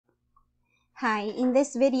Hi, in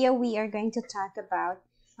this video we are going to talk about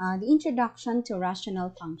the introduction to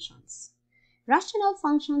rational functions. Rational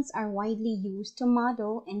functions are widely used to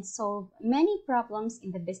model and solve many problems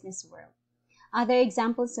in the business world. Other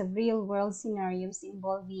examples of real-world scenarios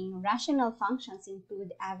involving rational functions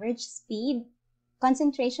include average speed,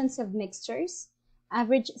 concentrations of mixtures,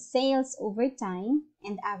 average sales over time,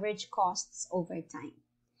 and average costs over time.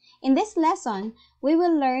 In this lesson, we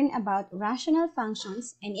will learn about rational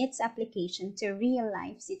functions and its application to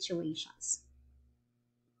real-life situations.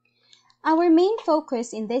 Our main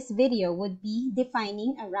focus in this video would be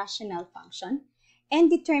defining a rational function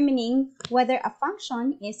and determining whether a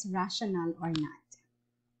function is rational or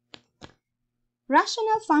not.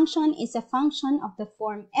 Rational function is a function of the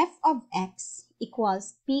form f of x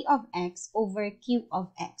equals p of x over q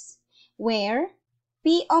of x, where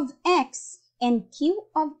p of x and q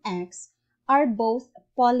of x are both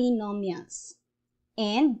polynomials.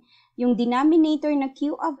 And yung denominator na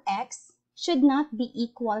q of x should not be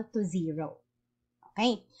equal to 0.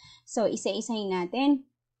 Okay? So, isa-isahin natin.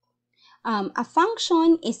 A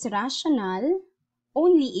function is rational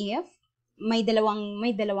only if may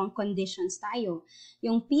dalawang conditions tayo.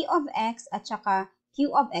 Yung p of x at saka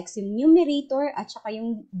q of x, yung numerator at saka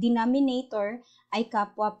yung denominator ay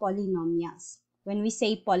kapwa polynomials. When we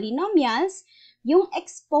say polynomials, yung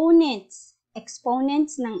exponents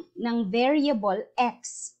ng variable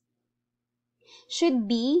x should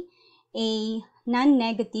be a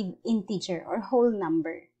non-negative integer or whole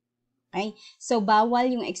number. Okay? So, bawal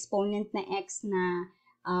yung exponent na x na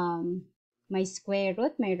may square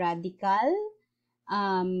root, may radical.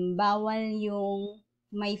 Bawal yung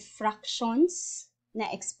may fractions na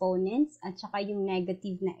exponents at saka yung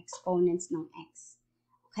negative na exponents ng x.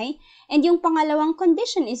 Okay? And yung pangalawang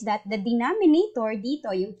condition is that the denominator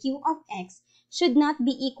dito, yung q of x, should not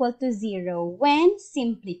be equal to 0 when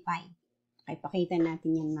simplified. Okay, pakita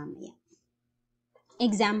natin yan mamaya.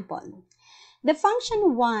 Example. The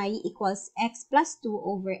function y equals x plus 2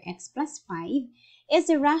 over x plus 5 is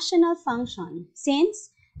a rational function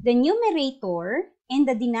since the numerator and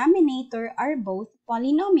the denominator are both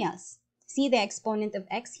polynomials. See, the exponent of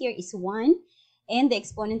x here is 1. And the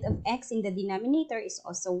exponent of x in the denominator is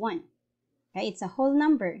also 1. Okay, it's a whole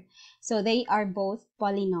number. So they are both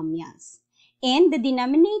polynomials. And the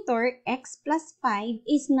denominator, x plus 5,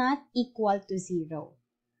 is not equal to 0.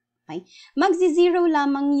 Okay? Magzi-0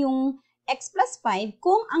 lamang yung x plus 5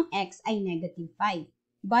 kung ang x ay negative 5.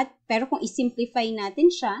 Pero kung isimplify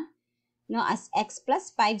natin siya, no, as x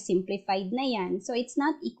plus 5, simplified na yan. So it's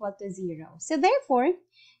not equal to 0. So therefore,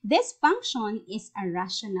 this function is a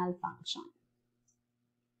rational function.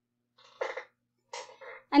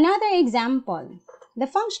 Another example, the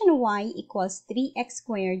function y equals 3x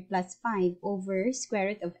squared plus 5 over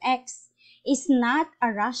square root of x is not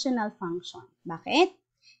a rational function. Bakit?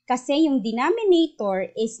 Kasi yung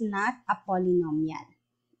denominator is not a polynomial.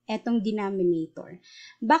 Etong denominator.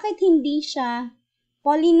 Bakit hindi siya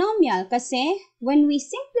polynomial? Kasi when we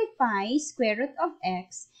simplify square root of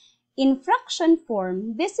x in fraction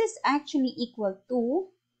form, this is actually equal to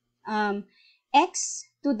x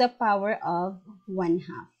to the power of 1/2.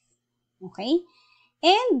 Okay?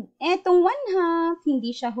 And etong 1/2,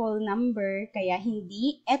 hindi siya whole number, kaya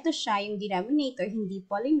eto siya yung denominator, hindi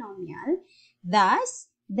polynomial.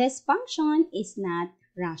 Thus, this function is not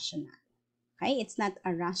rational. Okay? It's not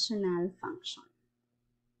a rational function.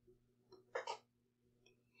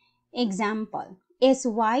 Example, is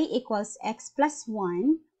y equals x plus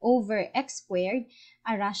 1 over x squared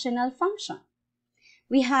a rational function?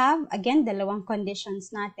 We have, again, dalawang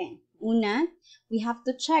conditions natin. Una, we have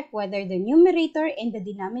to check whether the numerator and the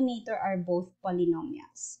denominator are both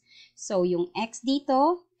polynomials. So, yung x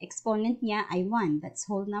dito, exponent niya ay 1.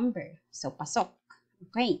 That's whole number. So, pasok.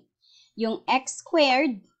 Okay. Yung x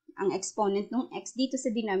squared, ang exponent ng x dito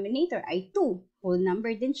sa denominator ay 2. Whole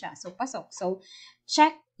number din siya. So, pasok. So,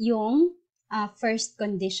 check yung first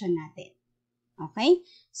condition natin. Okay?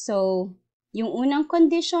 So, yung unang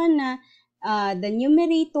condition na the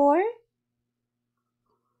numerator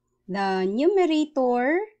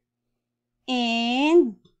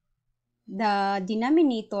and the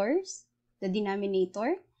denominator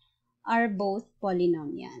are both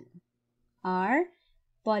polynomial.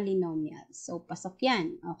 So, pasok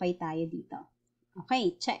yan. Okay tayo dito.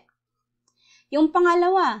 Okay, check. Yung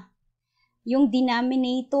pangalawa, yung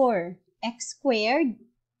denominator, x squared,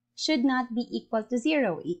 should not be equal to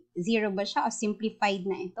 0. 0 ba siya o simplified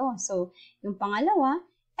na ito? So, yung pangalawa,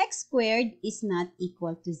 x squared is not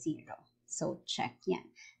equal to 0. So, check yan.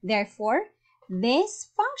 Therefore,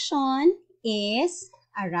 this function is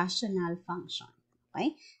a rational function.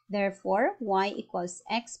 Okay? Therefore, y equals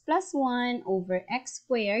x plus 1 over x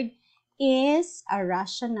squared is a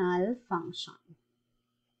rational function.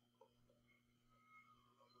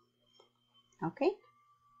 Okay?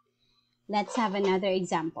 Let's have another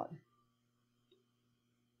example.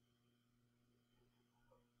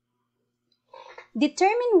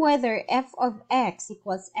 Determine whether f of x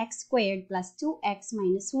equals x squared plus 2x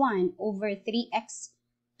minus 1 over 3x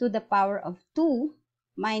to the power of 2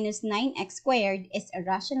 minus 9x squared is a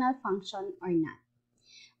rational function or not.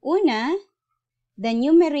 Una, the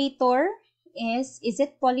numerator is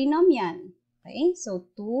it polynomial? Okay, so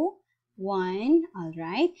 2, 1, all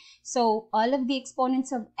right. So all of the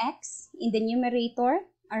exponents of x in the numerator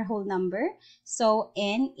are whole number. So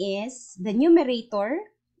n is, the numerator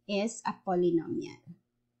is a polynomial.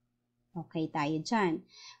 Okay tayo dyan.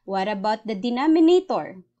 What about the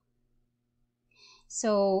denominator?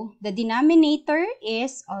 So the denominator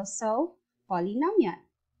is also polynomial.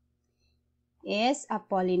 Is a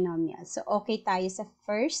polynomial. So okay tayo sa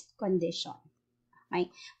first condition.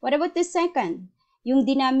 Okay. What about the second? Yung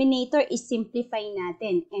denominator is simplify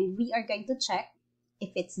natin and we are going to check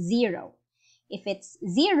if it's 0. If it's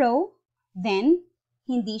 0, then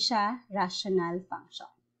hindi siya rational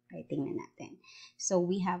function. Okay, tingnan natin. So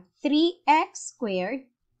we have 3x squared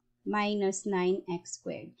minus 9x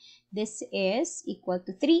squared. This is equal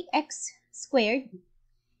to 3x squared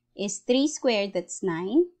is 3 squared, that's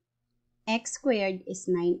 9. X squared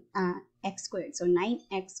is 9, x squared, so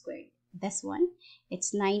 9x squared. This one,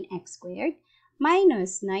 it's 9x squared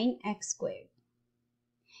minus 9x squared.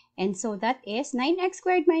 And so that is 9x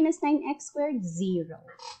squared minus 9x squared, 0.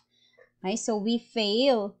 Okay, so we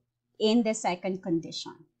fail in the second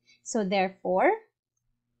condition. So therefore,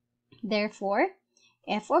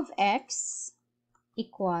 f of x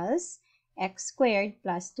equals x squared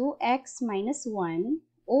plus 2x minus 1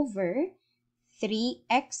 over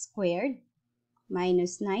 3x squared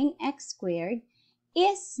minus 9x squared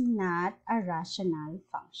is not a rational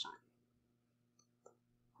function.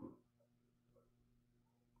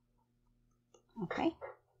 Okay?